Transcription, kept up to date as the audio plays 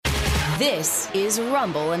This is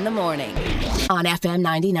Rumble in the Morning on FM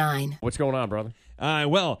 99. What's going on, brother?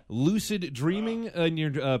 Well, lucid dreaming,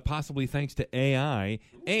 possibly thanks to AI,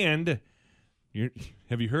 and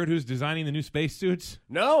have you heard who's designing the new spacesuits?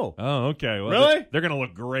 No. Oh, okay. Well, Really? They're going to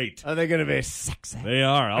look great. Are they going to be sexy? They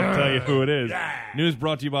are. I'll tell you who it is. News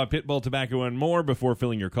brought to you by Pitbull Tobacco and More. Before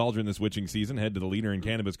filling your cauldron this witching season, head to the leader in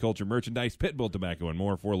cannabis culture merchandise, Pitbull Tobacco and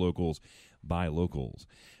More, for locals by locals.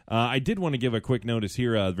 I did want to give a quick notice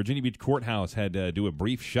here. Virginia Beach Courthouse had to do a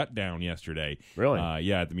brief shutdown yesterday. Really?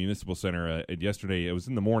 Yeah, at the Municipal Center. Yesterday, it was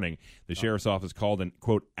in the morning. The Sheriff's Office called an,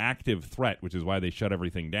 quote, active threat, which is why they shut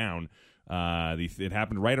everything down. It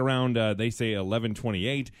happened right around, they say,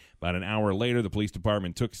 11:28. About an hour later, the police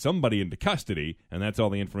department took somebody into custody, and that's all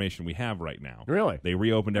the information we have right now. Really? They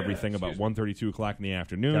reopened everything about 1:30, 2 o'clock in the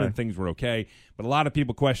afternoon, Okay. and things were okay. But a lot of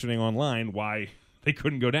people questioning online why they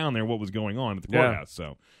couldn't go down there, what was going on at the courthouse.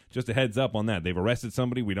 So just a heads up on that. They've arrested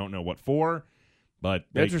somebody. We don't know what for, but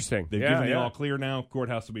Interesting. They've Yeah, given the yeah. all clear now.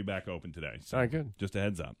 Courthouse will be back open today. So All right, good. just a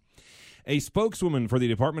heads up. A spokeswoman for the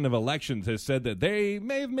Department of Elections has said that they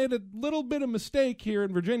may have made a little bit of mistake here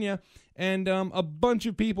in Virginia, and a bunch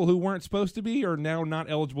of people who weren't supposed to be are now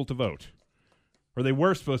not eligible to vote. Or they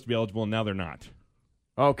were supposed to be eligible, and now they're not.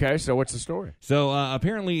 Okay, so what's the story? So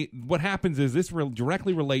apparently what happens is this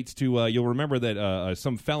directly relates to, you'll remember that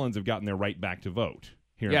some felons have gotten their right back to vote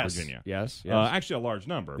here in Virginia. Yes. Actually, a large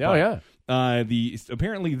number. Oh, yeah.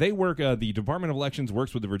 Apparently they work, the Department of Elections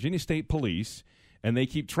works with the Virginia State Police, and they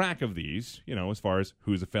keep track of these, as far as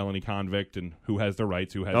who's a felony convict and who has their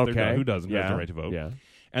rights, who has who doesn't have the right to vote. Yeah.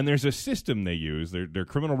 And there's a system they use, their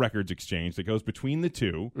criminal records exchange, that goes between the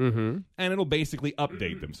two, and it'll basically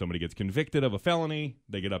update them. Somebody gets convicted of a felony,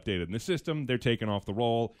 they get updated in the system, they're taken off the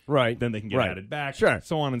roll, Right. then they can get Right. added back, Sure.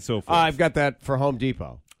 so on and so forth. I've got that for Home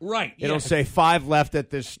Depot. Right. It'll yes. say 5 left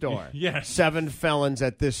at this store. Yes. 7 felons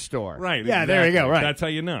at this store. Right. Yeah, there you go. exactly. Right. That's how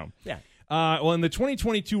you know. Yeah. Well, in the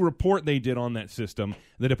 2022 report they did on that system,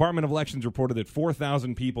 the Department of Elections reported that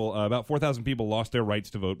 4,000 people, about 4,000 people lost their rights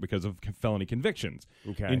to vote because of felony convictions.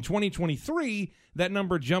 Okay. In 2023, that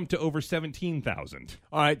number jumped to over 17,000.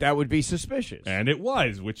 All right, that would be suspicious. And it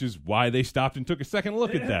was, which is why they stopped and took a second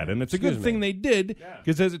look at that. And it's a good Excuse thing me. they did,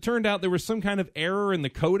 because as it turned out, there was some kind of error in the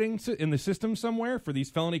coding in the system somewhere for these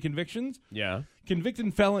felony convictions. Yeah.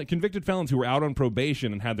 Convicted felons who were out on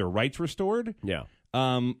probation and had their rights restored, Yeah.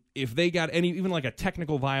 if they got even like a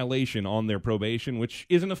technical violation on their probation, which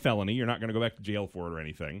isn't a felony, you're not going to go back to jail for it or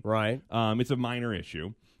anything. Right. It's a minor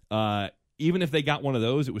issue. Even if they got one of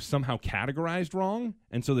those, it was somehow categorized wrong,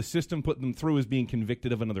 and so the system put them through as being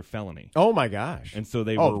convicted of another felony. Oh, my gosh. And so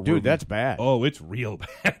they Oh, were... dude, that's bad. Oh, it's real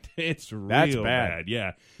bad. It's real That's bad.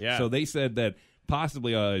 Yeah. Yeah. So they said that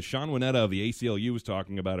possibly Sean Winetta of the ACLU was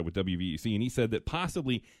talking about it with WVEC, and he said that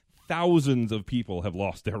possibly thousands of people have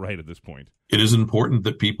lost their right at this point. It is important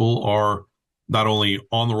that people are not only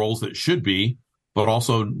on the rolls that should be, but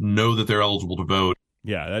also know that they're eligible to vote.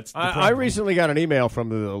 Yeah, that's the I problem. recently got an email from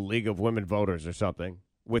the League of Women Voters or something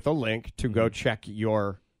with a link to go check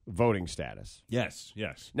your voting status. Yes.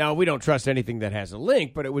 Now, we don't trust anything that has a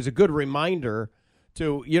link, but it was a good reminder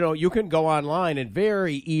to, you can go online and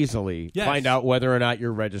very easily Yes. find out whether or not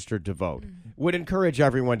you're registered to vote. Would encourage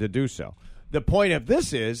everyone to do so. The point of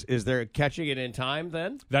this is they're catching it in time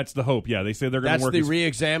then? That's the hope, yeah. They say they're going That's to work... the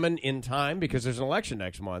re-examine in time because there's an election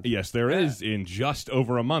next month. Yes, there is in just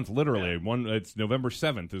over a month, literally. It's November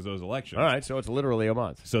 7th is those elections. All right, so it's literally a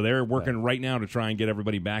month. So they're working right now to try and get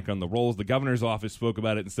everybody back on the rolls. The governor's office spoke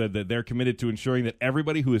about it and said that they're committed to ensuring that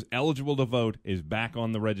everybody who is eligible to vote is back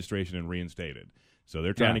on the registration and reinstated. So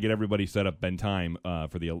they're trying to get everybody set up in time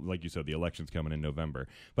for like you said, the election's coming in November.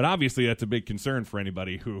 But obviously that's a big concern for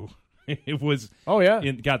anybody who it was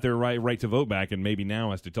got their right to vote back and maybe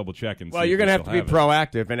now has to double check and Well, see you're going to have to be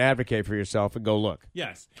proactive and advocate for yourself and go look.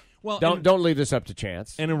 Yes. Well, Don't leave this up to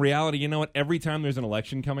chance. And in reality, you know what? Every time there's an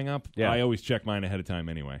election coming up, Yeah. I always check mine ahead of time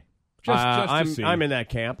anyway. Just to see. I'm in that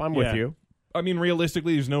camp. I'm with you. I mean,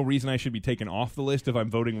 realistically, there's no reason I should be taken off the list if I'm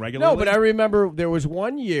voting regularly. No, but I remember there was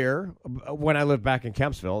one year when I lived back in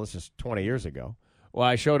Kempsville. This is 20 years ago. Well,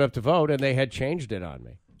 I showed up to vote, and they had changed it on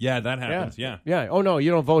me. Yeah, that happens, yeah. Yeah. Oh, no,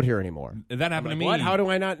 you don't vote here anymore. That happened to me. What? How do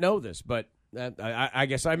I not know this? But I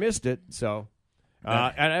guess I missed it, so...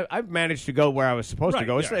 and I've managed to go where I was supposed to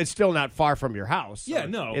go. yeah. It's still not far from your house. So Yeah,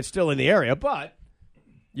 no. It's still in the area, but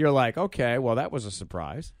you're like, okay, well, that was a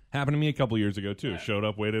surprise. Happened to me a couple years ago, too. Showed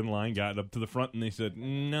up, waited in line, got up to the front, and they said,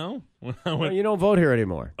 no. I Well, went, you don't vote here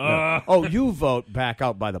anymore. No. Oh, you vote back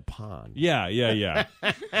out by the pond. yeah.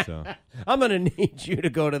 So, I'm going to need you to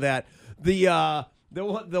go to that. The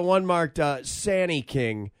one marked Sanny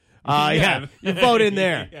King Yeah, you vote in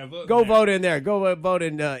there. Yeah, vote Go in there. vote in there. Go vote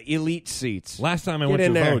in elite seats. Last time I Get went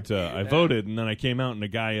in to there. vote, I voted, and then I came out, and the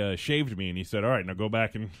guy shaved me, and he said, "All right, now go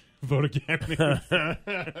back and vote again."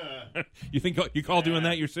 You think you call doing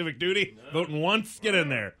that your civic duty? Voting once? Get in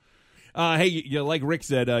there. Hey, like Rick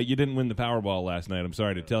said, you didn't win the Powerball last night. I'm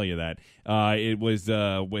sorry to tell you that. It was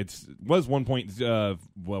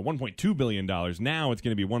 $1.2 billion. Now it's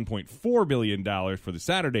going to be $1.4 billion for the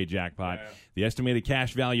Saturday jackpot. Yeah. The estimated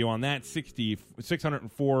cash value on that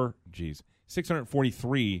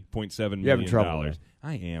 $643.7 million. You're having trouble, man.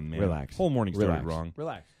 I am, man. Relax. Whole morning started wrong.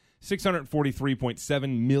 Relax.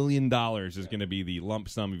 $643.7 million is going to be the lump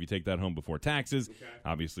sum if you take that home before taxes. Okay.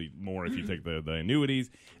 Obviously, more if you take the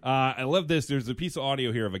annuities. I love this. There's a piece of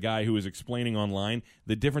audio here of a guy who is explaining online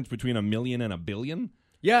the difference between $1 million and $1 billion.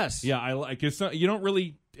 Yes. Yeah, I like it. You don't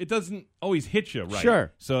really. It doesn't always hit you, right?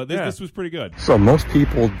 Sure. So this was pretty good. So most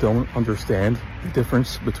people don't understand the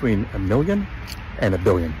difference between $1 million and $1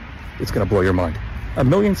 billion. It's going to blow your mind. 1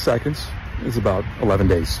 million seconds is about 11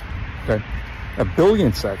 days. Okay. 1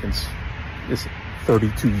 billion seconds is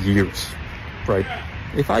 32 years, right?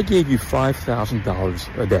 If I gave you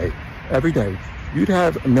 $5,000 a day, every day, you'd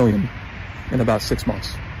have $1 million in about 6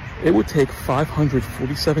 months. It would take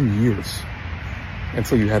 547 years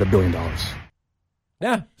until you had $1 billion.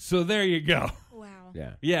 Yeah. So there you go. Wow.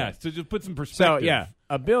 Yeah. Yeah. So just put some perspective. So yeah,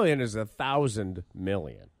 $1 billion is 1,000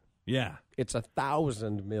 million. Yeah. It's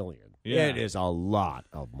 1,000 million. Yeah. It is a lot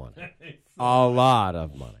of money. A lot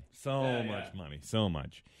of money. So much money. So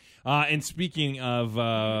much. And speaking of,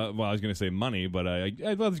 I was going to say money, but I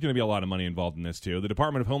there's going to be a lot of money involved in this, too. The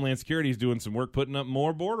Department of Homeland Security is doing some work putting up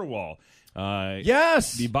more border wall.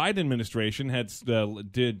 Yes. The Biden administration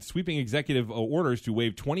did sweeping executive orders to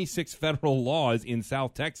waive 26 federal laws in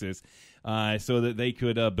South Texas so that they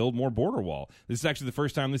could build more border wall. This is actually the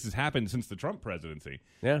first time this has happened since the Trump presidency.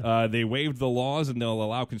 Yeah. They waived the laws, and they'll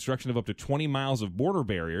allow construction of up to 20 miles of border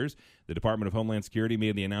barriers. The Department of Homeland Security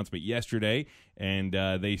made the announcement yesterday, and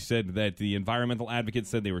they said that the environmental advocates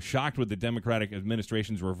said they were shocked with the Democratic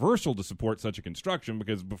administration's reversal to support such a construction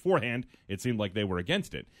because beforehand it seemed like they were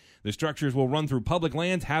against it. The structures will run through public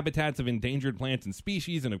lands, habitats of endangered plants and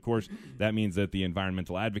species, and of course that means that the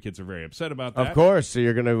environmental advocates are very upset about that. Of course. So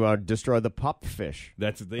you're going to destroy the pup fish.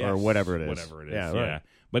 Or whatever it is. Whatever it is, yeah. Yeah. Right.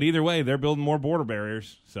 But either way, they're building more border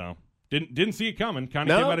barriers, so didn't see it coming.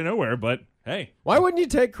 Kind of came out of nowhere, but hey. Why wouldn't you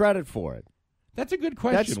take credit for it? That's a good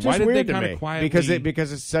question. That's just Why did weird they to kind me. of quietly...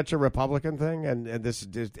 Because it's such a Republican thing, and this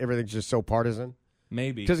everything's just so partisan.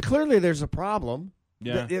 Maybe. Because clearly there's a problem.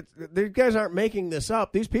 Yeah. These guys aren't making this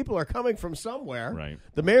up. These people are coming from somewhere. Right.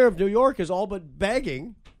 The mayor of New York is all but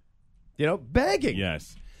begging. Begging.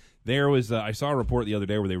 Yes. There was I saw a report the other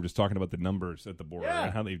day where they were just talking about the numbers at the border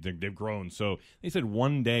and how they've grown. So they said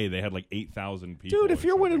one day they had like 8,000 people. Dude, if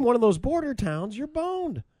you're in one of those border towns, you're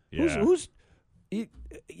boned. Yeah.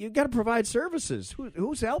 You got to provide services.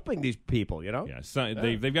 Who's helping these people? Yeah. So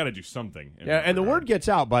they've got to do something. Yeah, and the word gets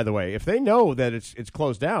out. By the way, if they know that it's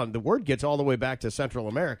closed down, the word gets all the way back to Central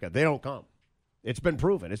America. They don't come. It's been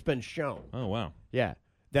proven. It's been shown. Oh wow. Yeah.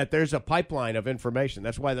 That there's a pipeline of information.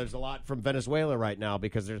 That's why there's a lot from Venezuela right now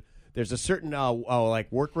because there's a certain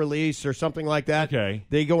like work release or something like that. Okay.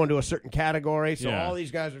 They go into a certain category, so Yeah. all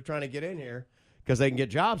these guys are trying to get in here because they can get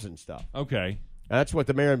jobs and stuff. Okay. That's what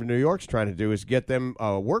the mayor of New York's trying to do is get them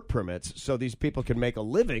work permits so these people can make a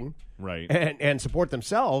living Right. and support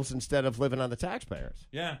themselves instead of living on the taxpayers.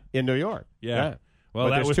 Yeah. In New York. Yeah. Well,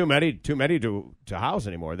 but that there's was too many to house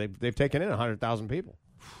anymore. They've taken in 100,000 people.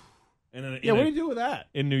 And then, Yeah, what do you do with that?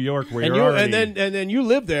 in New York where And you're already, and then you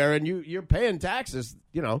live there and you're paying taxes.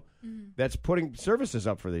 That's putting services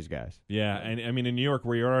up for these guys. Yeah, and I mean in New York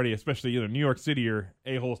where you're already, especially New York City, you're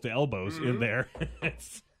a-holes to elbows in there.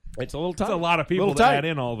 It's a little tight. It's a lot of people to add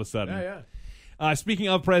in all of a sudden. Yeah. Speaking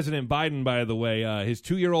of President Biden, by the way, his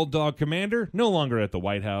 2-year-old dog Commander no longer at the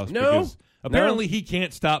White House because apparently he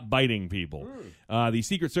can't stop biting people. The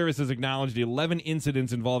Secret Service has acknowledged 11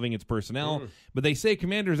 incidents involving its personnel, but they say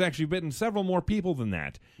Commander has actually bitten several more people than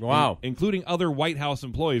that. Wow. Including other White House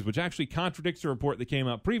employees, which actually contradicts a report that came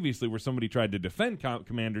out previously where somebody tried to defend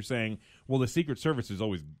Commander saying, well, the Secret Service is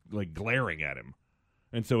always like glaring at him.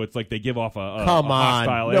 And so it's like they give off a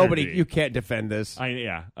hostile nobody. energy. You can't defend this.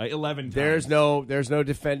 11 times. There's no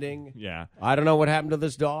defending. Yeah. I don't know what happened to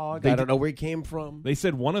this dog. I don't know where he came from. They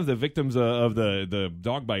said one of the victims of the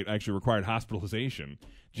dog bite actually required hospitalization.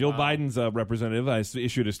 Jill Biden's representative has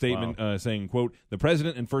issued a statement saying, quote, the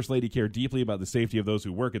president and first lady care deeply about the safety of those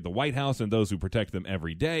who work at the White House and those who protect them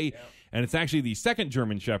every day. Yeah. And it's actually the second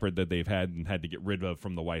German Shepherd that they've had to get rid of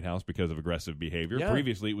from the White House because of aggressive behavior. Yeah.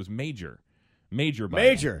 Previously, it was Major. Major Biden.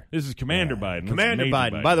 Major. This is Commander Biden. This is Commander Major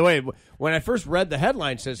Biden. By the way, when I first read the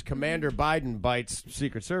headline, it says Commander Biden bites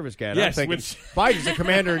Secret Service guy. And Yes, I'm thinking, which- Biden's a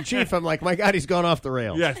commander-in-chief. I'm like, my God, he's gone off the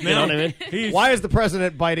rails. Yes, you know now what I mean? he's- Why is the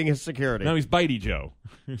president biting his security? now he's Bitey Joe.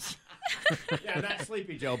 Yeah, not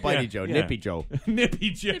Sleepy Joe, Bitey Joe, yeah. Nippy Joe. Nippy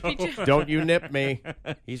Joe. Don't you nip me.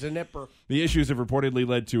 He's a nipper. The issues have reportedly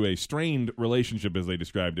led to a strained relationship, as they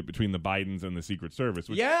described it, between the Bidens and the Secret Service.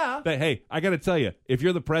 Which, Yeah. hey, I got to tell you, if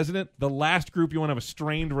you're the president, the last group you want to have a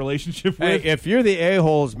strained relationship Hey, with, if you're the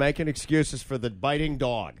a-holes making excuses for the biting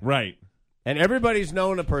dog, right? and everybody's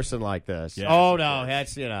known a person like this. Yes, oh, of no, course.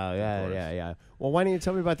 that's, yeah. Well, why didn't you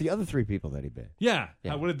tell me about the other 3 people that he bit? Yeah.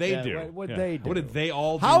 Yeah. What did they Yeah, do? what'd Yeah. they do? What did they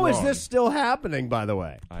all do? How is wrong? this still happening, by the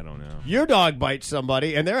way? I don't know, Your dog bites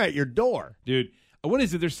somebody, and they're at your door. dude. What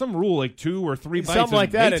is it? There's some rule, like 2 or 3 bites, Something and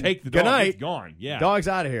like that, They and take the good dog. night. It's gone. Yeah. Dog's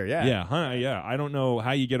out of here, yeah. Yeah, yeah. I don't know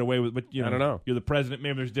how you get away with, but I don't know. You're the president.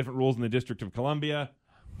 Maybe there's different rules in the District of Columbia.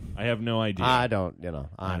 I have no idea. I don't know.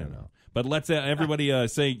 But let's everybody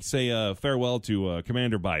say farewell to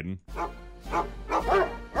Commander Biden.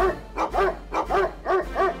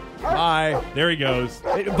 Bye. There he goes.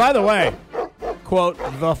 Hey, by the way, quote,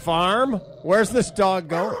 the farm? Where's this dog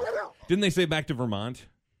going? Didn't they say back to Vermont?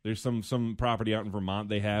 There's some property out in Vermont.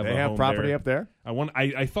 They have They a have home property there. up there?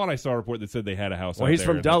 I thought I saw a report that said they had a house. Well, out he's there,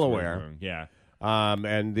 from if that's where Delaware. they're going. Yeah.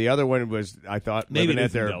 And the other one was, I thought, Maybe living it at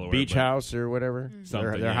is in their Delaware, beach but- house or whatever.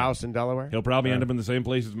 Something, Their yeah. house in Delaware. He'll probably end up in the same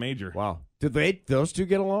place as Major. Wow. Did those two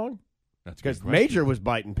get along? That's a good Because question. Major was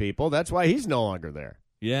biting people. That's why he's no longer there.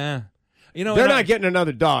 Yeah. You know, They're and not getting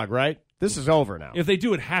another dog, right? This is over now. If they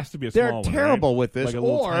do, it has to be a They're small one. terrible right? with this, Like a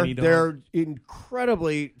little or tiny dog. they're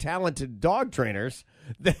incredibly talented dog trainers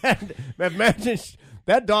that imagine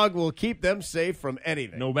that dog will keep them safe from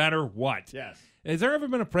anything. no matter what. Yes. Has there ever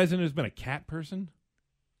been a president who's been a cat person?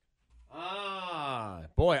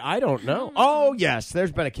 Boy, I don't know. Oh, yes,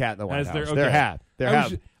 there's been a cat in the White Has House. there? There Okay. have. There I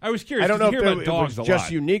have. was, I was curious. I don't 'cause know you if hear it about dogs was a just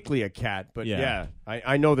lot. uniquely a cat, but Yeah.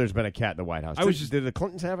 I know there's been a cat in the White House. I was just- Did the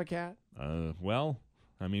Clintons have a cat? Well,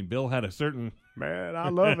 I mean, Bill had a certain. Man, I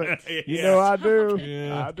love it. You Yes. know I do.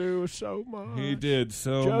 Yeah. I do so much. He did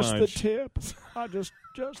so Just much. the tip. I just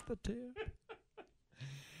the tip.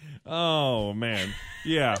 Oh man,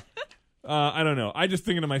 yeah. I don't know. I just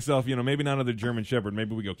thinking to myself, maybe not another German Shepherd.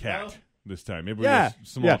 Maybe we go cat this time. Maybe we Yeah. go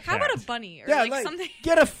small Yeah. cat. How about a bunny or Yeah, like something?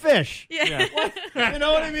 Get a fish. Yeah. You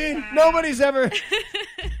know what I mean? Nobody's ever.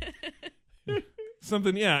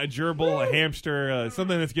 something? Yeah, a gerbil, a hamster,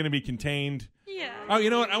 something that's going to be contained. Yeah. Oh, you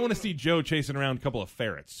know what? I want to see Joe chasing around a couple of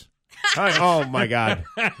ferrets. Oh my God,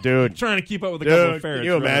 dude. Trying to keep up with a couple Dude, of ferrets can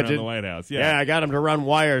you running around imagine? the White House. Yeah, Yeah, I got him to run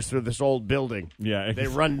wires through this old building. yeah. They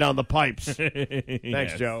run down the pipes.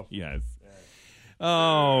 Thanks, Joe. Yes.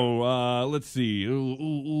 Oh, let's see.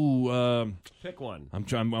 Ooh. Pick one.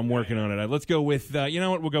 I'm working on it. Let's go with. You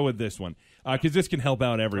know what? We'll go with this one because this can help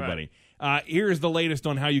out everybody. Here's the latest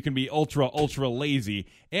on how you can be ultra lazy.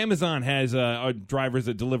 Amazon has drivers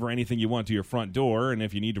that deliver anything you want to your front door, and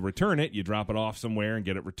if you need to return it, you drop it off somewhere and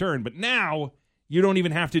get it returned. But now you don't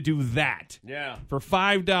even have to do that. Yeah. For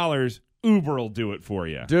 $5, Uber will do it for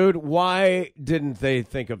you. Dude, why didn't they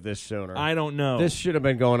think of this sooner? I don't know. This should have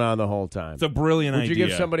been going on the whole time. It's a brilliant Would idea. you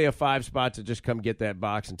give somebody a 5 spot to just come get that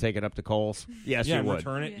box and take it up to Kohl's? Yes, yeah, you would.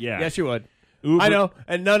 return it. Yeah. Yes, you would. Uber, I know,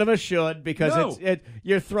 and none of us should because No.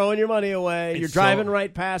 you're throwing your money away. You're It's driving so-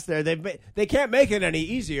 right past there. They can't make it any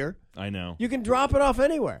easier. I know. You can drop it off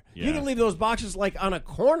anywhere. You Yeah. can leave those boxes like on a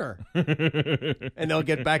corner, and they'll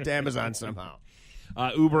get back to Amazon somehow.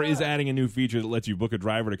 Uber is adding a new feature that lets you book a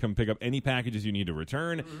driver to come pick up any packages you need to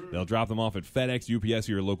return. They'll drop them off at FedEx, UPS,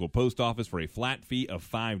 or your local post office for a flat fee of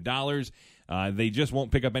 $5. They just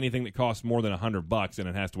won't pick up anything that costs more than $100, and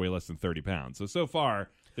it has to weigh less than 30 pounds. So far,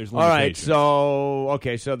 there's All right, limitations.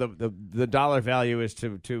 so the dollar value is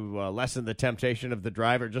to lessen the temptation of the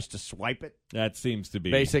driver just to swipe it, that seems to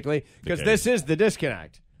be basically, because case. this is the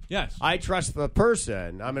disconnect. Yes. I trust the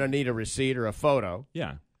person. I'm going to need a receipt or a photo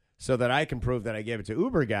Yeah. so that I can prove that I gave it to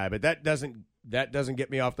Uber guy, but that doesn't get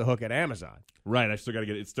me off the hook at Amazon. Right. I still got to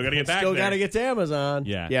get it. Still got to get back Still there. got to get to Amazon.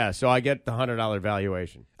 Yeah. Yeah, so I get the $100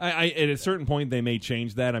 valuation. At a certain point, they may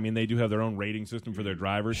change that. I mean, they do have their own rating system for their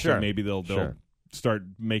drivers, Sure. so maybe they'll Sure. start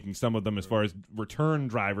making some of them as far as return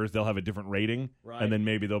drivers. They'll have a different rating, Right. and then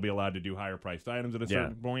maybe they'll be allowed to do higher priced items at a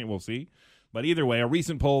certain Yeah. point. We'll see. But either way, a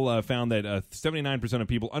recent poll found that 79% of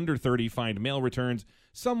people under 30 find mail returns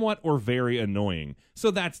somewhat or very annoying.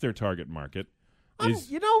 So that's their target market.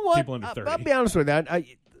 Is You know what? people under 30. I'll be honest with that.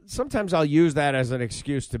 Sometimes I'll use that as an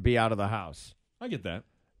excuse to be out of the house. I get that.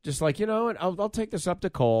 Just like, you know what, I'll take this up to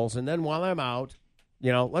Kohl's, and then while I'm out,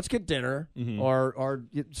 let's get dinner Mm-hmm. or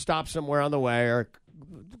stop somewhere on the way or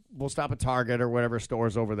we'll stop at Target or whatever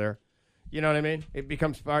stores over there. You know what I mean? It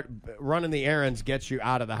becomes running the errands gets you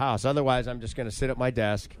out of the house. Otherwise, I'm just going to sit at my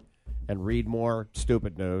desk and read more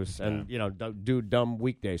stupid news and do dumb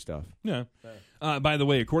weekday stuff. Yeah. By the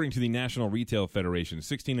way, according to the National Retail Federation,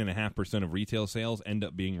 16.5% of retail sales end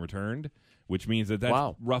up being returned, which means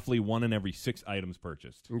that's roughly 1 in every 6 items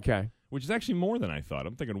purchased. Okay. Which is actually more than I thought.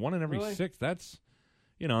 I'm thinking 1 in every 6. That's,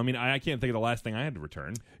 I can't think of the last thing I had to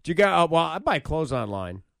return. Do you got? Well, I buy clothes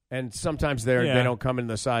online. And sometimes they don't come in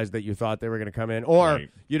the size that you thought they were going to come in. Or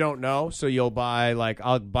you don't know, so you'll buy,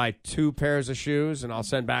 I'll buy 2 pairs of shoes, and I'll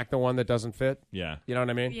send back the one that doesn't fit. Yeah. You know what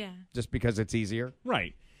I mean? Yeah. Just because it's easier.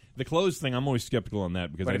 Right. The clothes thing, I'm always skeptical on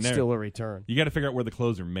that because But it's still a return. You got to figure out where the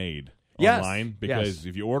clothes are made Yes. online because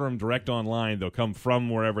if you order them direct online, they'll come from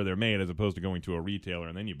wherever they're made as opposed to going to a retailer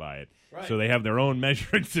and then you buy it. Right. So they have their own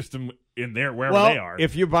measuring system in there wherever Well, they are.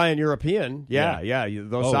 if you buy in European,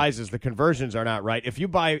 those sizes, the conversions are not right. If you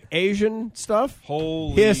buy Asian stuff,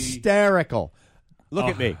 Holy hysterical. Look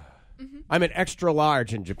at me. I'm an extra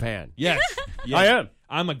large in Japan. Yes. I am.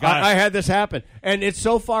 I'm a guy. I had this happen. And it's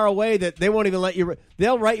so far away that they won't even let you.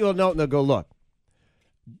 They'll write you a note and they'll go, look,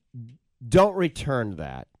 don't return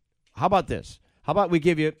that. How about this? How about we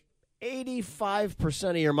give you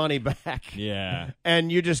 85% of your money back? Yeah.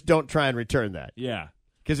 And you just don't try and return that. Yeah.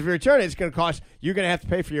 Because if you return it, it's going to cost, you're going to have to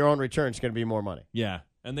pay for your own return. It's going to be more money. Yeah.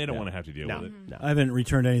 And they don't want to have to deal with it. No. I haven't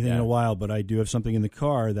returned anything in a while, but I do have something in the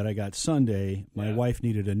car that I got Sunday. My wife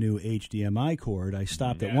needed a new HDMI cord. I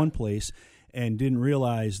stopped at one place and didn't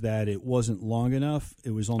realize that it wasn't long enough.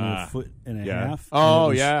 It was only a foot and a half. Oh, and it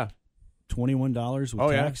was yeah. $21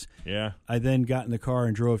 with tax. Yeah. I then got in the car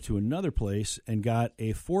and drove to another place and got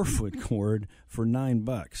a 4-foot cord for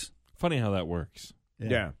 $9. Funny how that works.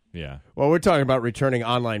 Yeah. Yeah. Well, we're talking about returning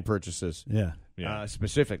online purchases. Yeah.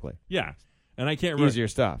 Specifically. Yeah. And I can't remember. Easier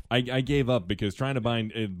stuff. I gave up because trying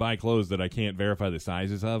to buy clothes that I can't verify the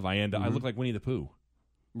sizes of, I look like Winnie the Pooh.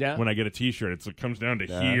 Yeah. When I get a T-shirt, it comes down to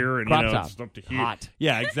here, and Crop top. It's up to here. Hot.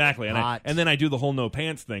 Yeah, exactly. And Hot. and then I do the whole no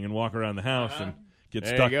pants thing and walk around the house and get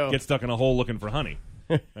There you go. stuck in a hole looking for honey.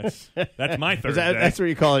 That's my third day. That's what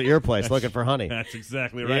you call it at your place, looking for honey. That's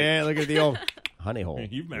exactly right. Yeah, look at the old honey hole.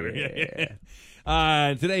 You've met her.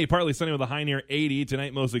 Yeah. Today, partly sunny with a high near 80.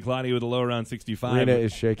 Tonight, mostly cloudy with a low around 65. Rena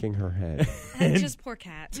is shaking her head. Just poor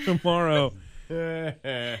cat. Tomorrow.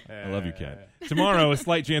 I love you, Kat. Tomorrow, a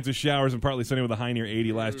slight chance of showers and partly sunny with a high near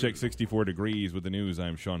 80. Last check, 64 degrees. With the news,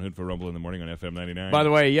 I'm Sean Hood for Rumble in the Morning on FM 99. By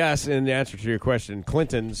the way, yes, in answer to your question,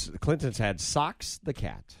 Clinton's had Socks the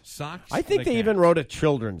Cat. Socks. I think they cat. even wrote a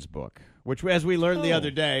children's book, which, as we learned the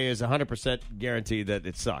other day, is 100% guaranteed that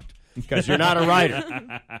it sucked. Because you're not a writer.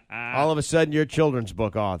 All of a sudden, you're a children's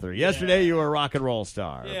book author. Yesterday, you were a rock and roll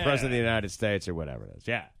star, or president of the United States, or whatever it is.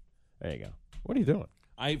 Yeah. There you go. What are you doing?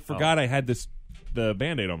 I forgot I had the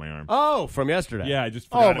Band-Aid on my arm. Oh, from yesterday. Yeah, I just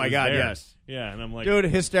forgot Oh, my it was God, there. yes. Yeah, and I'm like, Dude,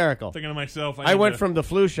 hysterical. thinking to myself, I went from the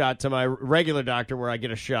flu shot to my regular doctor where I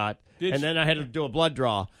get a shot, Did and you? then I had to do a blood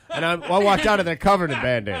draw. And I walked out of there covered in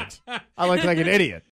Band-Aids. I looked like an idiot.